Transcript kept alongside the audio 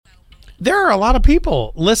There are a lot of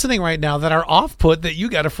people listening right now that are off-put that you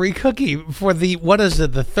got a free cookie for the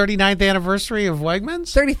 39th anniversary of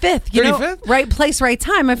Wegmans? 35th. You 35th? know, right place, right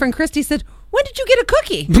time. My friend Christy said, when did you get a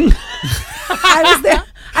cookie?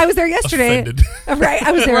 I was there yesterday. Offended. Right.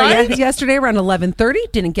 I was there Right? yesterday around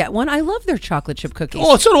 11:30. Didn't get one. I love their chocolate chip cookies.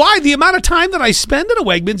 Oh, so do I. The amount of time that I spend at a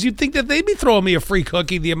Wegmans, you'd think that they'd be throwing me a free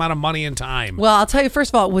cookie, the amount of money and time. Well, I'll tell you,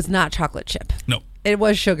 first of all, it was not chocolate chip. No. It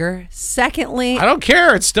was sugar. Secondly, I don't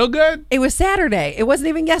care. It's still good. it was Saturday. It wasn't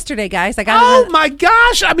even yesterday, guys. I got Oh, my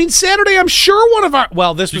gosh. I mean, Saturday, I'm sure one of our...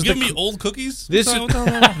 Well, this Did was you give me old cookies? This Is is- that what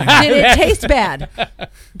that was happening? Did it taste bad?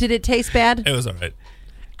 Did it taste bad? It was all right.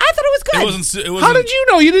 I thought it was good. It wasn't. It wasn't. How did you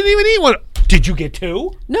know? You didn't even eat one. Did you get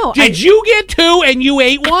two? No, Did you get two and you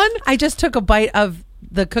ate one? I just took a bite of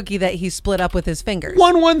the cookie that he split up with his fingers.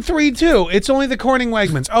 1132. It's only the Corning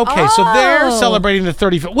Wegmans. Okay, so they're Oh. celebrating the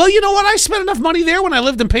 35th. Well, you know what? I spent enough money there when I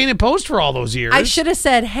lived in Paint and Post for all those years. I should have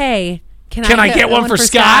said, "Hey, can I get one for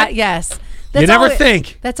Scott?" Yes. You never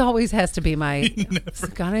think. That's always has to be my. It's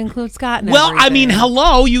got to include Scott. And Well, I mean, everything.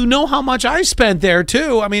 hello. You know how much I spent there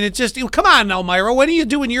too. I mean, it's just come on, Elmira. When are you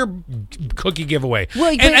doing your cookie giveaway?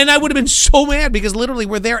 Well, and I would have been so mad because literally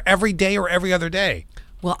we're there every day or every other day.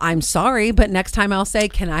 Well, I'm sorry, but next time I'll say,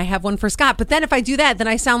 "Can I have one for Scott?" But then if I do that, then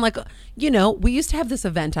I sound like, we used to have this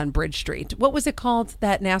event on Bridge Street. What was it called?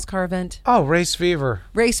 That NASCAR event? Oh, Race Fever.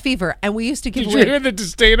 Race Fever, and we used to give Did away. you hear the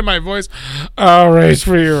disdain in my voice? Oh, Race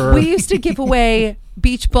Fever. We used to give away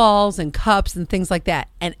beach balls and cups and things like that.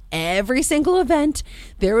 And every single event,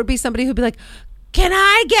 there would be somebody who'd be like, "Can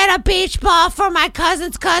I get a beach ball for my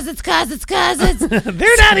cousins?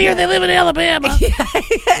 They're not here. They live in Alabama.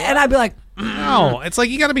 And I'd be like, No, it's like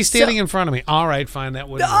you got to be standing in front of me. All right, fine. That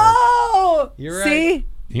wouldn't work. "Oh, You're right. see,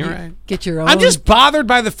 You're right. get your own." I'm just bothered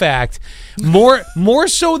by the fact, more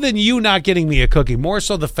so than you not getting me a cookie, more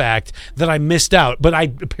so the fact that I missed out. But I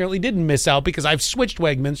apparently didn't miss out because I've switched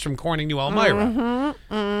Wegmans from Corning to Elmira.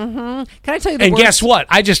 Can I tell you the And worst? guess what?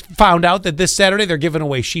 I just found out that this Saturday they're giving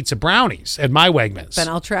away sheets of brownies at my Wegmans. Then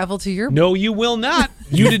I'll travel to your. No, you will not.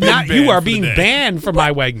 You did not. Banned You are for the being day. banned from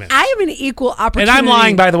my Wegmans. I am an equal And opportunity. I'm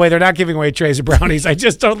lying, by the way. They're not giving away trays of brownies. I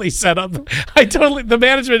just totally set up. The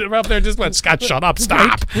management up there just went, Scott, shut up,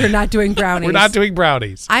 stop. We're not doing brownies. We're not doing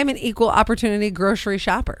brownies. I'm an equal opportunity grocery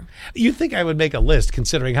shopper. You think I would make a list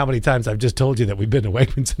considering how many times I've just told you that we've been to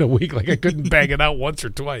Wegmans in a week? Like I couldn't bang it out once or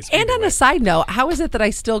twice. And on Anyway. a side note, how is it that I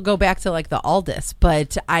still go back to like the Aldis,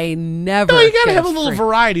 but I never. No, you got to get have a little free.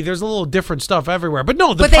 variety. There's a little different stuff everywhere. But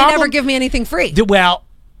no, the But they problem, never give me anything free. Well,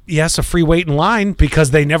 yes, a free wait in line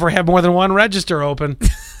because they never have more than one register open.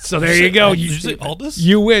 So there you go. Did you say Aldous?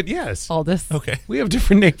 You win. Yes. Aldis. Okay. We have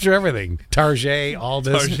different names for everything. Target,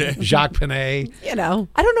 Aldous, Target. Jacques Panay, I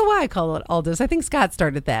don't know why I call it Aldis. I think Scott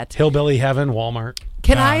started that. Hillbilly Heaven, Walmart.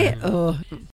 Can I? Oh,